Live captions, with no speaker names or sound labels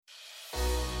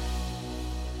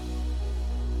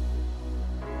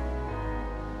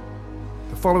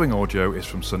following audio is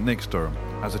from St Nick's, Durham.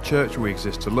 As a church, we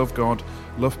exist to love God,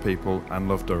 love people and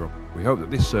love Durham. We hope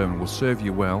that this sermon will serve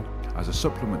you well as a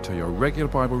supplement to your regular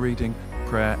Bible reading,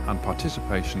 prayer and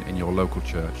participation in your local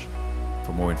church.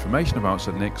 For more information about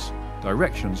St Nick's,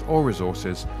 directions or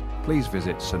resources, please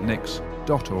visit stnicks.org.uk.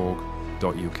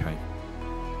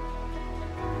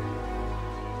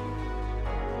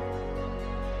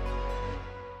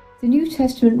 The New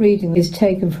Testament reading is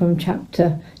taken from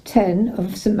chapter 10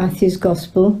 of St Matthew's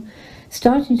Gospel,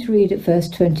 starting to read at verse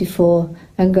 24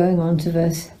 and going on to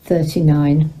verse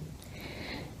 39.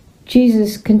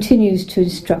 Jesus continues to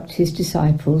instruct his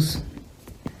disciples.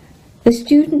 The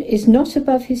student is not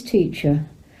above his teacher,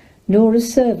 nor a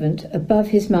servant above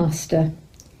his master.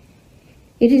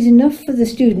 It is enough for the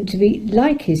student to be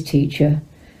like his teacher,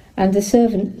 and the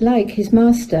servant like his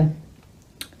master.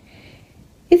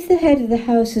 If the head of the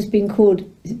house has been called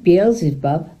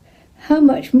Beelzebub, how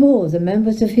much more the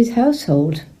members of his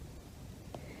household?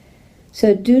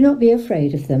 So do not be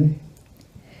afraid of them.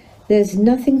 There's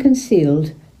nothing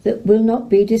concealed that will not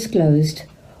be disclosed,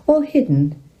 or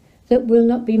hidden that will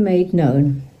not be made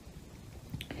known.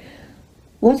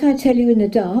 What I tell you in the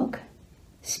dark,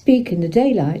 speak in the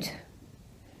daylight.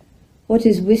 What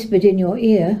is whispered in your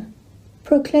ear,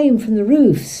 proclaim from the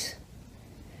roofs.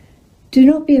 Do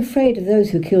not be afraid of those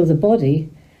who kill the body,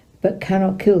 but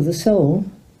cannot kill the soul.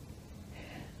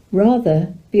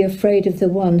 Rather, be afraid of the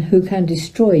one who can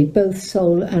destroy both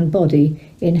soul and body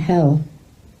in hell.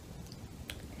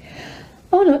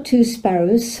 Are not 2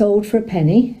 sparrows sold for a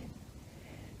penny?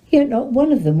 Yet not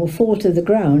one of them will fall to the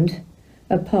ground,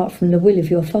 apart from the will of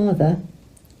your Father.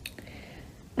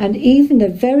 And even the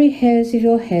very hairs of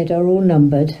your head are all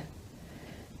numbered.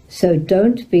 So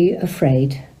don't be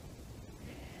afraid.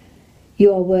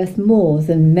 You are worth more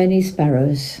than many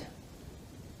sparrows.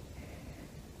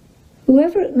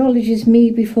 Whoever acknowledges me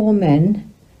before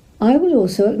men, I will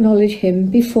also acknowledge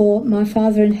him before my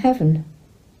Father in heaven.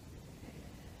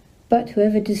 But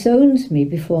whoever disowns me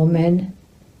before men,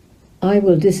 I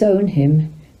will disown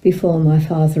him before my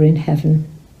Father in heaven.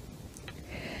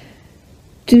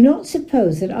 Do not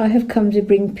suppose that I have come to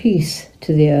bring peace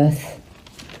to the earth.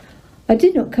 I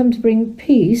did not come to bring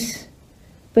peace,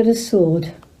 but a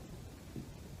sword.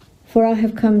 For I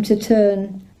have come to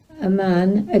turn a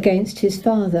man against his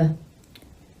father,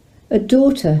 a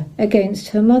daughter against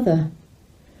her mother,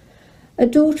 a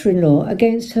daughter-in-law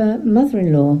against her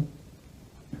mother-in-law.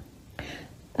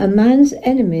 A man's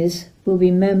enemies will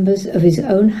be members of his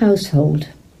own household.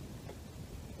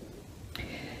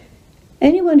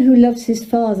 Anyone who loves his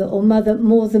father or mother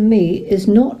more than me is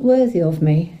not worthy of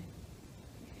me.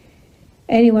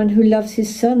 Anyone who loves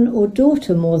his son or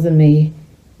daughter more than me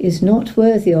is not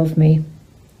worthy of me.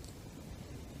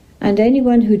 And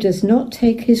anyone who does not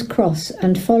take his cross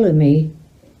and follow me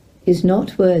is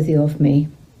not worthy of me.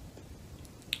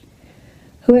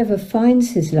 Whoever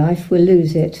finds his life will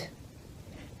lose it,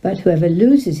 but whoever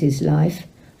loses his life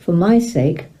for my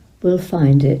sake will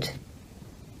find it.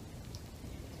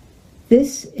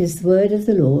 This is the word of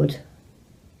the Lord.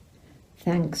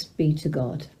 Thanks be to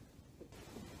God.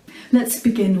 Let's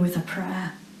begin with a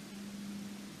prayer.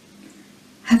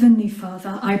 Heavenly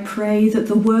Father, I pray that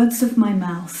the words of my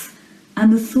mouth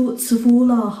and the thoughts of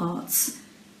all our hearts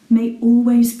may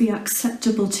always be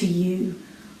acceptable to you,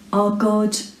 our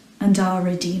God and our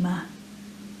Redeemer.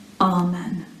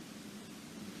 Amen.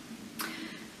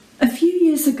 A few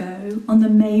years ago, on the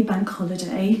May Bank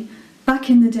holiday, back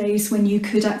in the days when you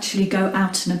could actually go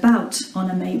out and about on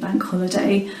a May Bank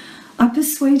holiday, I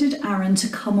persuaded Aaron to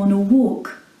come on a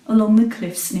walk along the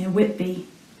cliffs near Whitby.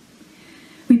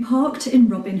 We parked in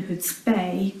Robin Hood's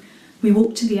Bay, we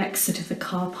walked to the exit of the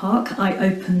car park, I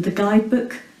opened the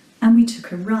guidebook and we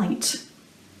took a right.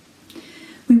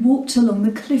 We walked along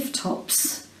the cliff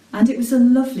tops and it was a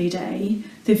lovely day,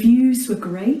 the views were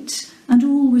great and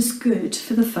all was good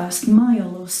for the first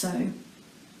mile or so.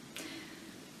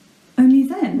 Only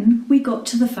then we got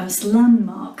to the first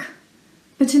landmark,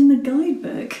 but in the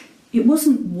guidebook it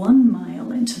wasn't 1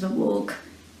 mile into the walk,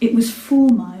 it was 4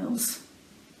 miles.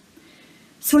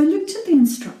 So I looked at the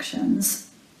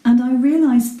instructions and I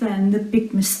realised then the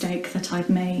big mistake that I'd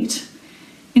made.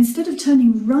 Instead of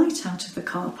turning right out of the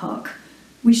car park,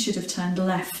 we should have turned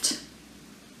left.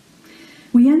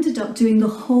 We ended up doing the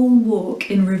whole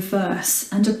walk in reverse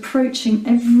and approaching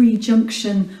every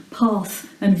junction, path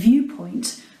and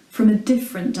viewpoint from a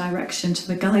different direction to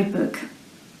the guidebook.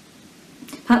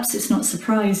 Perhaps it's not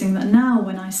surprising that now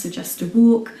when I suggest a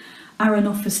walk, Aaron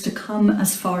offers to come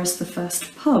as far as the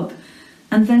first pub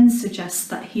and then suggests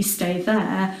that he stay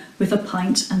there with a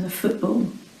pint and the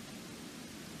football.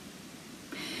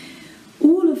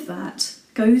 All of that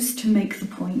goes to make the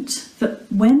point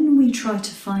that when we try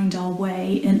to find our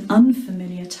way in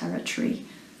unfamiliar territory,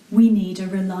 we need a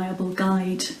reliable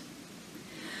guide.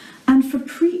 And for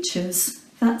preachers,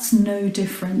 that's no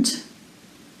different.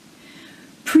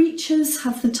 Preachers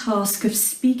have the task of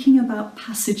speaking about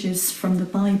passages from the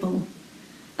Bible,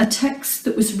 a text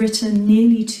that was written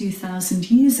nearly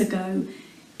 2,000 years ago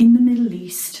in the Middle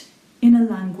East in a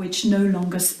language no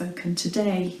longer spoken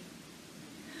today.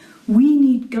 We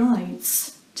need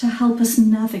guides to help us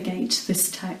navigate this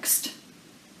text.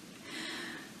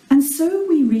 And so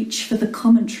we reach for the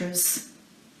commentaries,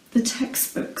 the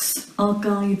textbooks, our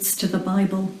guides to the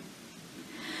Bible.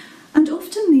 And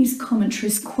often these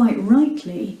commentaries, quite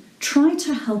rightly, try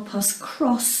to help us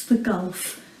cross the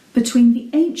gulf between the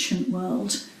ancient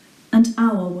world and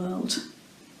our world.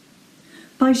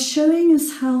 By showing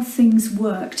us how things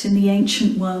worked in the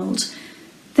ancient world,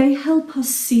 they help us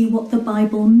see what the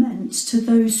Bible meant to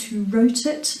those who wrote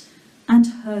it and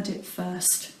heard it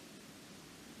first.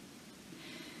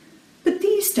 But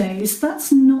these days,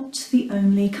 that's not the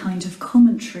only kind of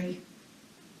commentary.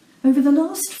 Over the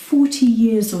last 40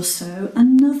 years or so,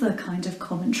 another kind of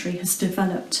commentary has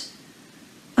developed.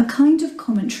 A kind of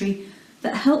commentary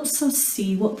that helps us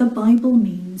see what the Bible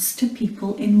means to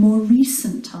people in more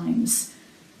recent times,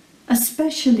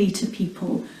 especially to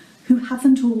people who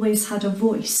haven't always had a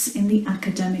voice in the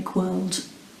academic world.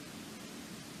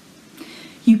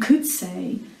 You could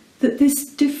say that this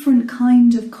different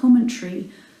kind of commentary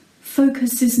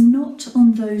focuses not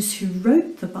on those who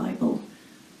wrote the Bible,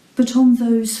 but on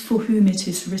those for whom it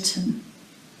is written,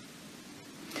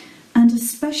 and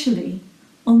especially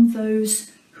on those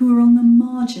who are on the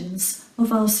margins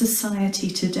of our society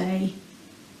today,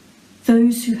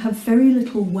 those who have very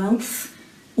little wealth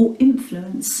or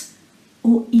influence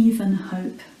or even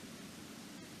hope.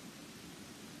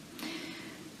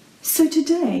 So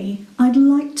today I'd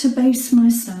like to base my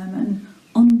sermon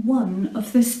on one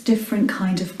of this different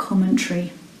kind of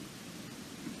commentary.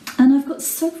 And I've got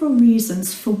several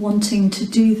reasons for wanting to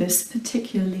do this,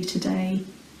 particularly today.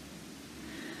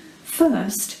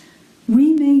 First,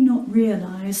 we may not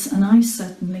realise, and I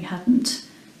certainly hadn't,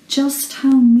 just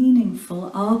how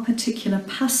meaningful our particular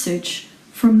passage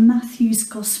from Matthew's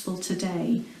Gospel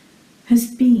today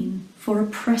has been for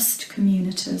oppressed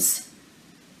communities,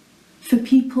 for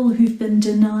people who've been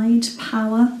denied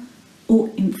power or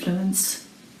influence.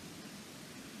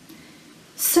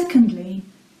 Secondly,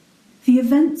 the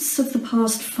events of the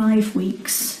past 5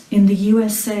 weeks in the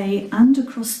USA and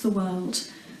across the world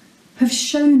have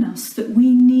shown us that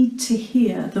we need to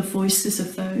hear the voices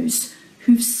of those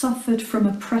who've suffered from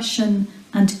oppression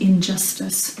and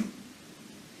injustice.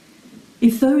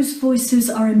 If those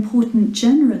voices are important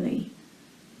generally,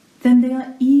 then they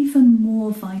are even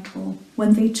more vital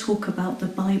when they talk about the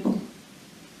Bible.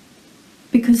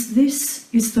 Because this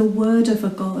is the word of a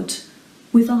God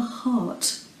with a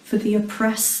heart for the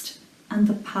oppressed and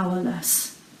the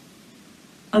powerless.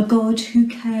 A God who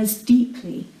cares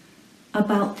deeply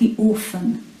about the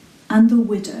orphan and the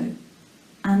widow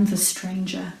and the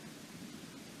stranger.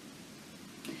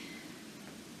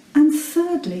 And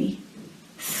thirdly,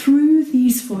 through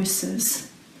these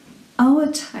voices,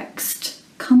 our text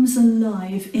comes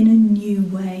alive in a new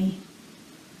way.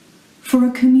 For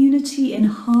a community in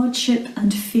hardship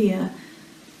and fear,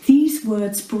 these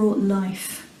words brought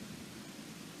life.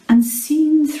 And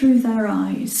seen through their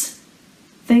eyes,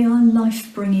 they are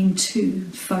life-bringing too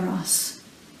for us.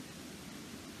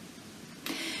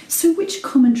 So which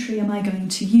commentary am I going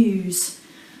to use?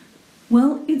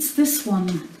 Well, it's this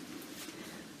one.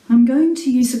 I'm going to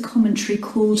use a commentary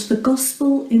called The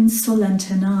Gospel in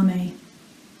Solentiname.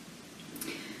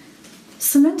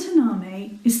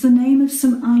 Solentiname is the name of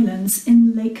some islands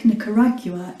in Lake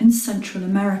Nicaragua in Central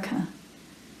America.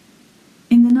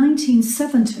 In the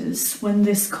 1970s, when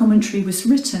this commentary was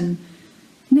written,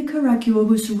 Nicaragua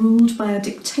was ruled by a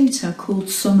dictator called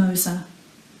Somoza.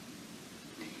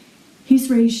 His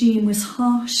regime was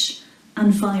harsh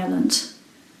and violent.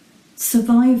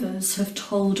 Survivors have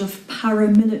told of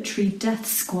paramilitary death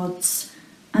squads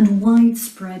and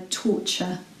widespread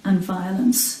torture and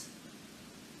violence.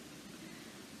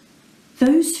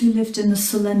 Those who lived in the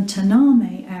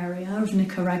Solentiname area of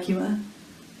Nicaragua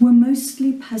were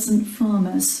mostly peasant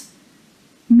farmers,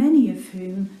 many of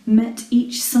whom met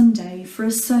each Sunday for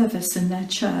a service in their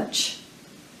church.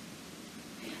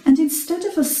 And instead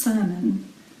of a sermon,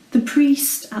 the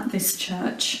priest at this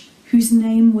church, whose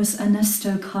name was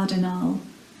Ernesto Cardenal,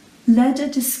 led a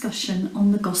discussion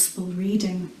on the Gospel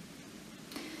reading.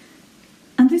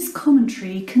 And this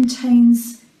commentary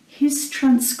contains his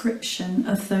transcription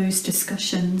of those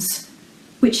discussions,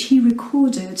 which he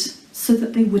recorded so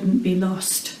that they wouldn't be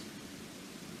lost.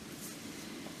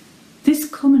 This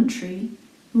commentary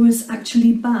was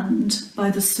actually banned by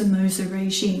the Somoza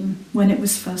regime when it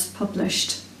was first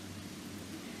published.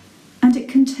 And it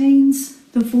contains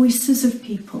the voices of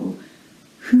people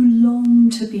who long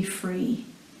to be free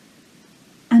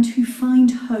and who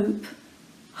find hope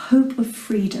of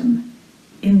freedom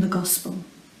in the gospel.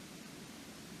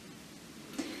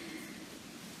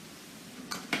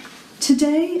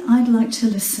 Today, I'd like to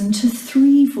listen to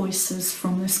 3 voices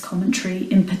from this commentary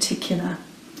in particular.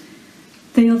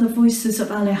 They are the voices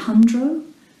of Alejandro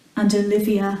and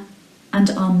Olivia and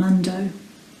Armando.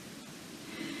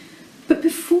 But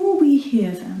before we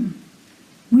hear them,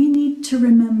 we need to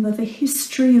remember the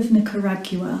history of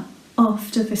Nicaragua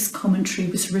after this commentary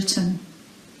was written.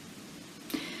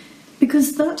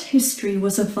 Because that history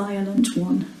was a violent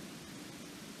one.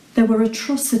 There were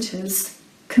atrocities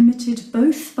committed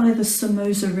both by the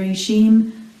Somoza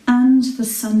regime and the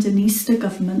Sandinista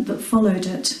government that followed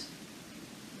it.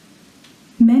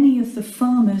 Many of the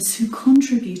farmers who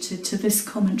contributed to this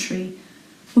commentary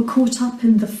were caught up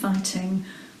in the fighting,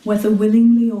 whether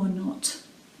willingly or not.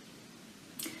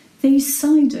 They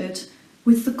sided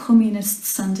with the communist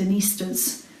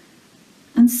Sandinistas,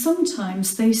 and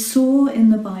sometimes they saw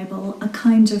in the Bible a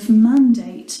kind of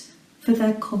mandate for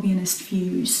their communist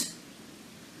views.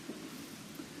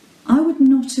 I would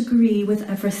not agree with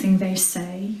everything they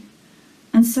say,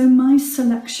 and so my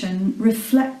selection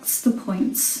reflects the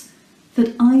points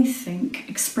that I think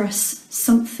express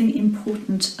something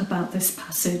important about this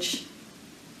passage.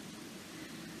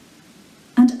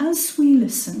 And as we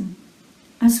listen,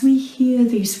 as we hear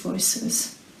these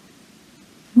voices,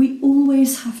 we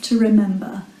always have to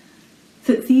remember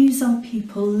that these are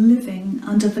people living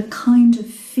under the kind of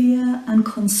fear and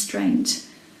constraint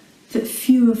that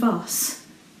few of us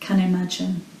can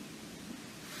imagine.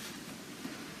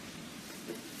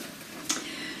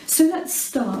 So let's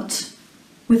start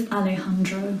with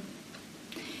Alejandro.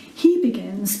 He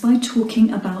begins by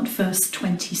talking about verse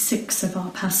 26 of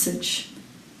our passage,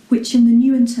 which in the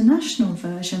New International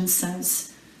Version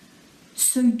says,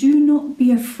 "So do not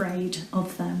be afraid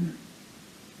of them."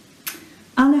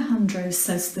 Alejandro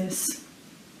says this.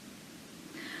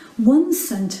 One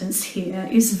sentence here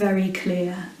is very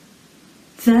clear.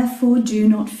 Therefore do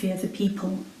not fear the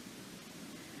people.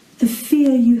 The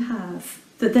fear you have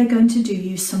that they're going to do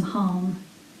you some harm.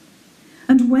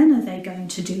 And when are they going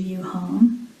to do you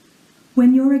harm?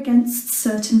 When you're against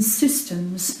certain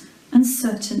systems and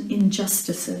certain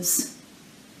injustices.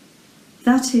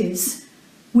 That is,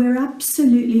 we're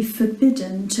absolutely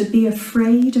forbidden to be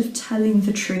afraid of telling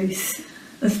the truth,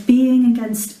 of being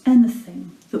against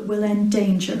anything that will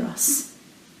endanger us,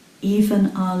 even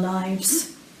our lives.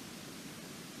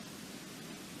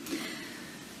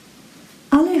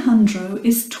 Alejandro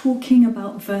is talking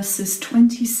about verses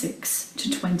 26 to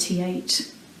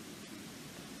 28.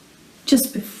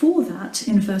 Just before that,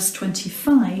 in verse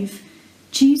 25,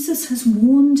 Jesus has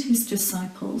warned his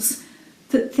disciples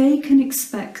that they can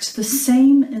expect the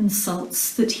same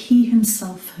insults that he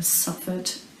himself has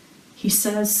suffered. He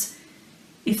says,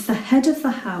 "If the head of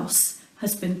the house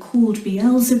has been called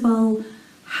Beelzebul,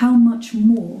 how much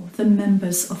more the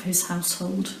members of his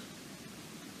household?"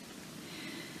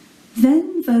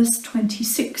 Then verse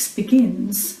 26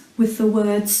 begins with the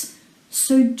words,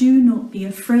 "So do not be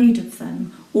afraid of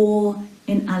them," or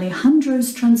in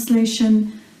Alejandro's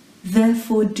translation,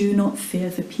 "Therefore do not fear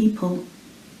the people."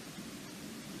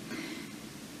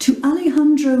 To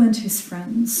Alejandro and his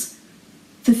friends,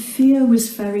 the fear was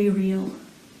very real.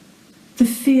 The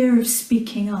fear of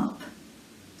speaking up,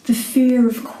 the fear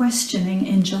of questioning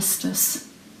injustice,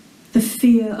 the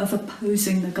fear of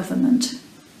opposing the government.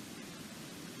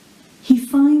 He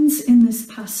finds in this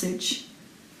passage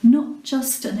not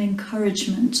just an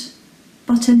encouragement,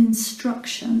 but an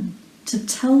instruction to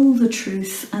tell the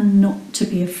truth and not to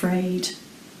be afraid.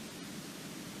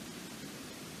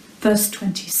 Verse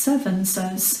 27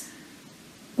 says,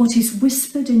 "What is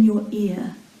whispered in your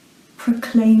ear,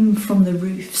 proclaim from the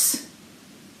roofs."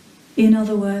 In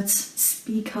other words,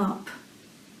 speak up,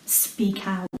 speak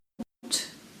out.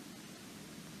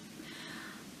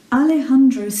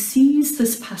 Alejandro sees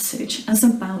this passage as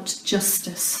about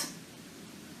justice.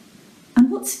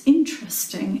 And what's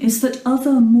interesting is that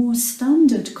other more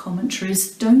standard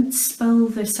commentaries don't spell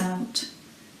this out.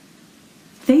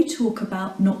 They talk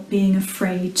about not being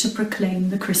afraid to proclaim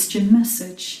the Christian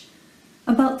message,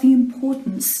 about the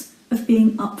importance of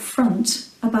being upfront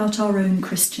about our own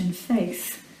Christian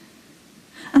faith.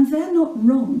 And they're not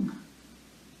wrong.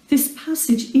 This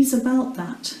passage is about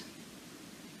that.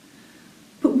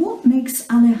 But what makes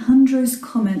Alejandro's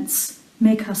comments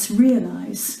make us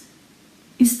realise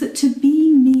is that to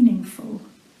be meaningful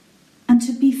and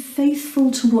to be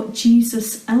faithful to what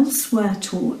Jesus elsewhere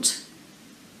taught,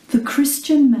 the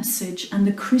Christian message and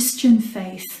the Christian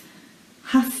faith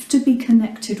have to be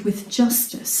connected with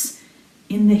justice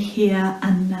in the here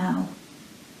and now.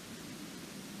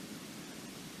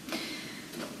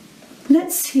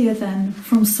 Let's hear then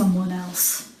from someone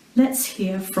else. Let's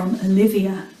hear from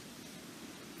Olivia.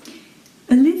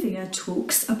 Olivia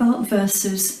talks about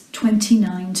verses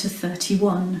 29 to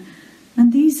 31,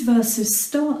 and these verses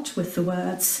start with the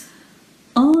words,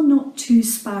 "Are not 2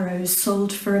 sparrows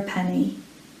sold for a penny?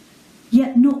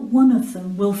 Yet not one of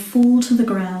them will fall to the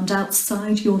ground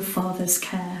outside your Father's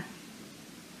care."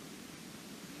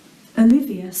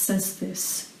 Olivia says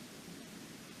this: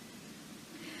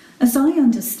 "As I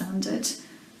understand it,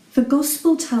 the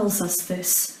gospel tells us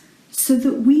this so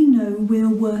that we know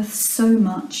we're worth so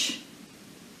much.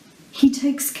 He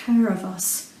takes care of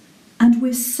us, and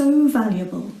we're so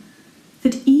valuable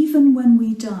that even when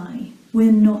we die,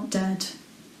 we're not dead.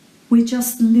 We're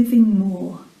just living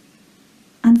more.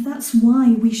 And that's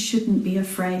why we shouldn't be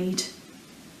afraid.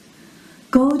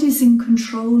 God is in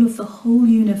control of the whole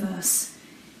universe.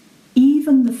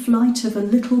 Even the flight of a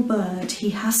little bird he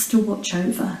has to watch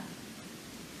over.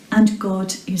 And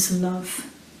God is love."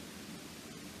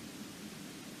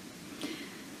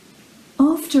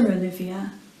 After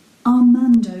Olivia,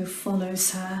 Armando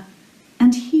follows her,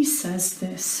 and he says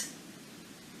this: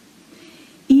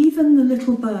 "Even the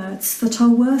little birds that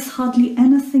are worth hardly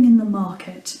anything in the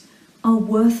market are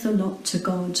worth a lot to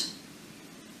God.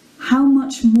 How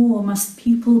much more must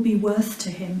people be worth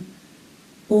to him?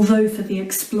 Although for the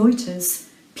exploiters,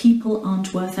 people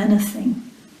aren't worth anything.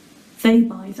 They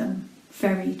buy them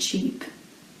very cheap."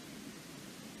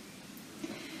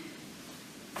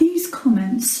 These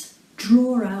comments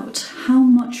draw out how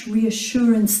much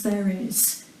reassurance there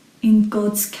is in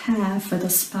God's care for the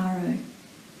sparrow.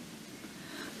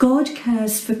 God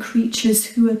cares for creatures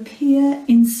who appear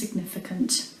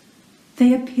insignificant.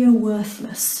 They appear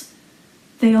worthless.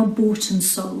 They are bought and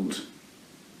sold.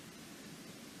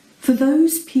 For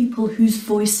those people whose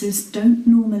voices don't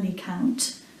normally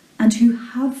count and who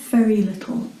have very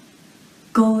little,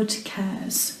 God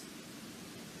cares.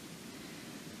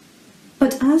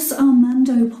 But as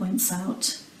Armando points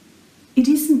out, it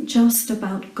isn't just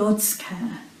about God's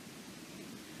care.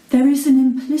 There is an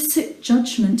implicit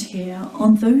judgment here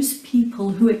on those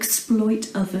people who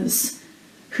exploit others,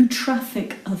 who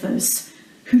traffic others,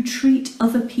 who treat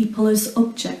other people as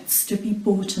objects to be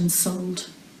bought and sold.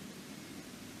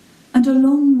 And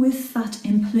along with that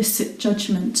implicit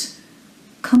judgment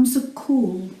comes a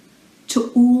call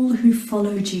to all who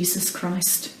follow Jesus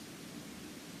Christ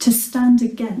to stand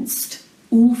against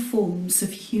all forms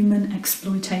of human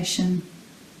exploitation.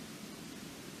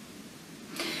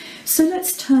 So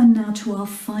let's turn now to our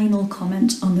final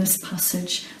comment on this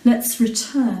passage. Let's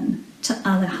return to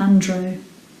Alejandro.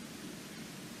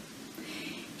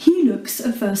 He looks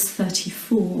at verse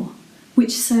 34,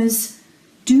 which says,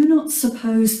 "Do not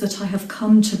suppose that I have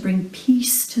come to bring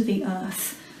peace to the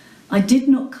earth. I did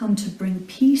not come to bring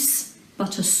peace,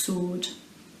 but a sword."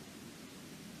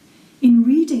 In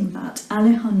reading that,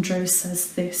 Alejandro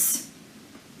says this: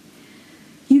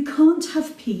 "You can't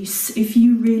have peace if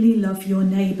you really love your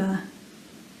neighbour.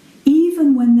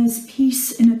 Even when there's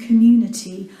peace in a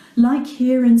community, like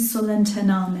here in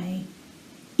Solentename,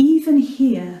 even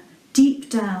here,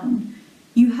 deep down,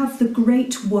 you have the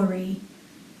great worry,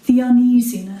 the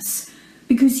uneasiness,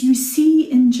 because you see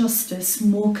injustice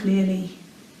more clearly.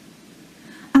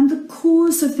 And the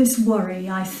cause of this worry,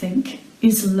 I think,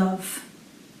 is love.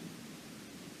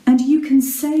 And you can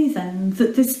say then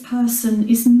that this person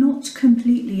is not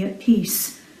completely at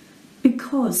peace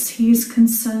because he is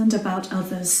concerned about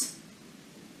others.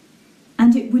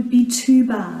 And it would be too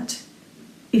bad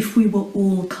if we were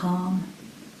all calm."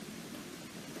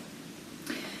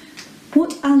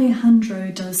 What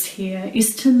Alejandro does here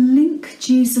is to link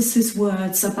Jesus'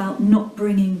 words about not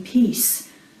bringing peace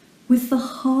with the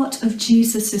heart of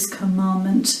Jesus'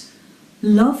 commandment: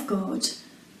 love God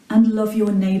and love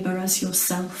your neighbour as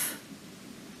yourself.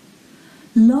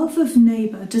 Love of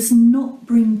neighbour does not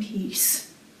bring peace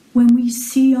when we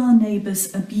see our neighbours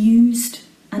abused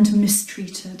and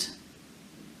mistreated.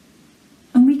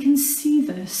 And we can see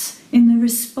this in the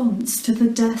response to the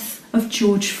death of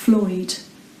George Floyd.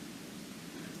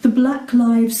 The Black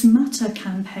Lives Matter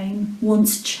campaign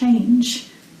wants change,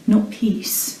 not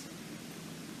peace.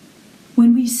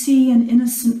 When we see an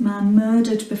innocent man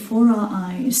murdered before our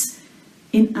eyes,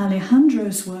 in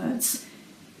Alejandro's words,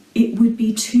 it would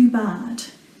be too bad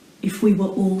if we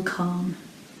were all calm.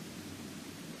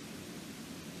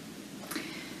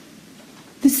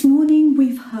 This morning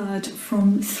we've heard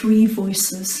from three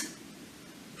voices,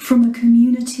 from a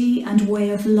community and way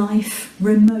of life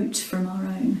remote from our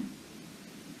own.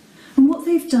 And what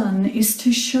they've done is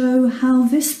to show how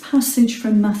this passage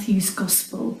from Matthew's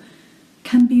Gospel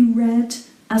can be read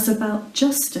as about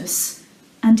justice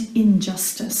and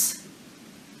injustice.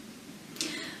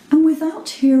 And without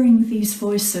hearing these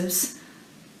voices,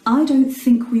 I don't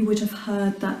think we would have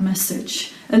heard that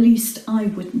message. At least I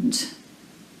wouldn't.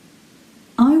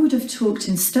 I would have talked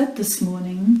instead this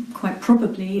morning, quite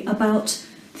probably, about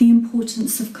the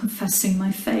importance of confessing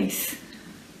my faith,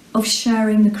 of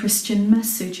sharing the Christian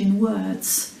message in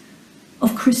words,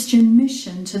 of Christian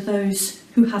mission to those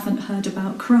who haven't heard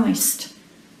about Christ,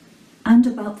 and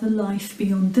about the life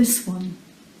beyond this one.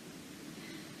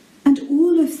 And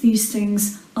all of these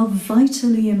things are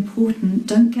vitally important,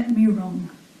 don't get me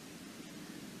wrong.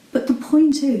 But the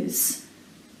point is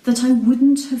that I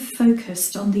wouldn't have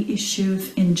focused on the issue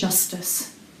of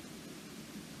injustice.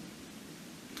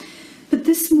 But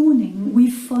this morning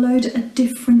we've followed a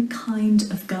different kind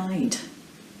of guide.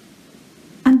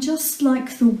 And just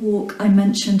like the walk I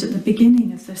mentioned at the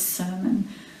beginning of this sermon,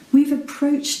 we've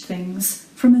approached things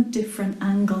from a different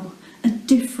angle, a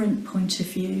different point of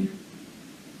view.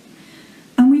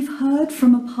 And we've heard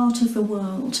from a part of the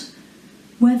world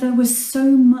where there was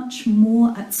so much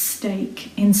more at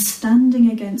stake in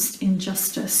standing against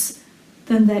injustice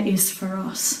than there is for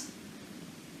us.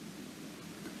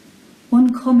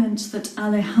 One comment that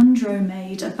Alejandro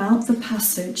made about the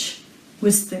passage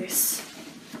was this: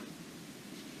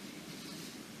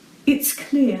 "It's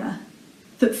clear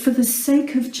that for the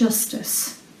sake of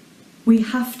justice, we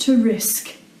have to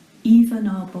risk even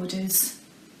our bodies."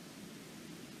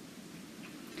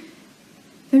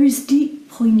 There is deep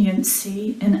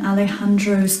poignancy in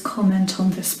Alejandro's comment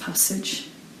on this passage,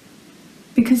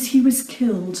 because he was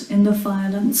killed in the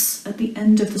violence at the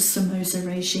end of the Somoza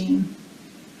regime.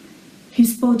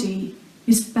 His body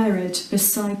is buried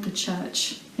beside the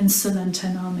church in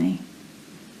Solentename.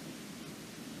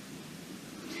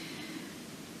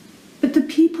 But the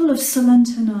people of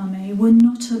Solentename were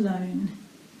not alone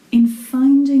in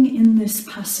finding in this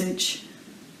passage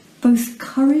both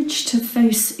courage to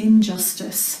face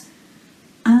injustice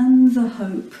and the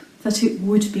hope that it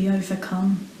would be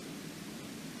overcome.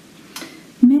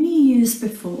 Many years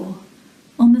before,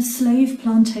 on the slave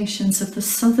plantations of the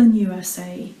southern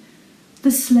USA, the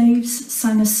slaves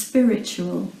sang a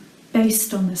spiritual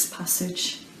based on this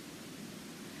passage.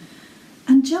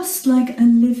 And just like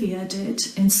Olivia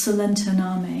did in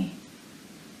Solentename,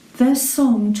 their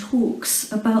song talks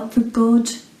about the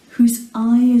God whose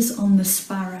eye is on the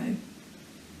sparrow,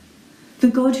 the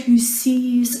God who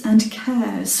sees and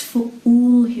cares for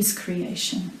all his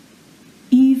creation,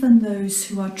 even those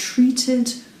who are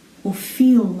treated or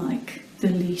feel like the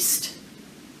least.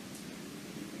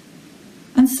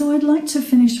 And so I'd like to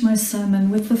finish my sermon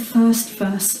with the first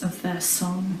verse of their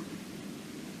song.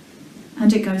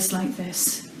 And it goes like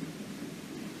this: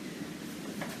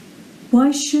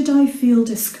 "Why should I feel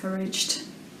discouraged?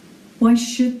 Why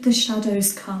should the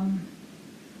shadows come?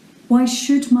 Why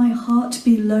should my heart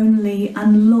be lonely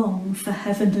and long for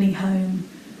heavenly home?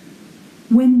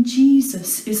 When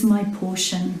Jesus is my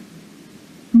portion,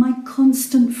 my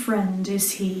constant friend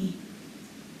is he.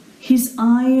 His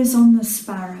eye is on the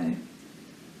sparrow,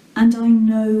 and I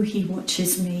know he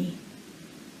watches me.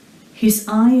 His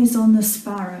eye is on the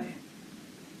sparrow,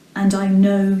 and I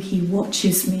know he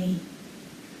watches me.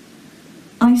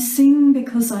 I sing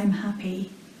because I'm happy.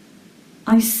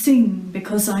 I sing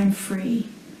because I'm free.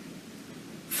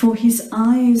 For his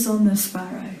eye is on the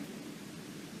sparrow,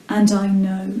 and I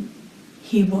know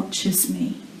he watches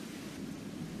me."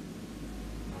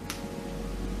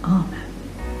 Amen.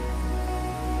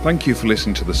 Thank you for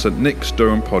listening to the St Nick's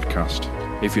Durham podcast.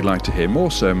 If you'd like to hear more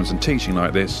sermons and teaching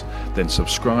like this, then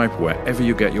subscribe wherever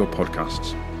you get your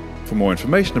podcasts. For more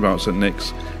information about St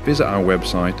Nick's, visit our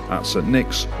website at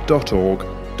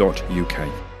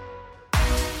stnicks.org.uk.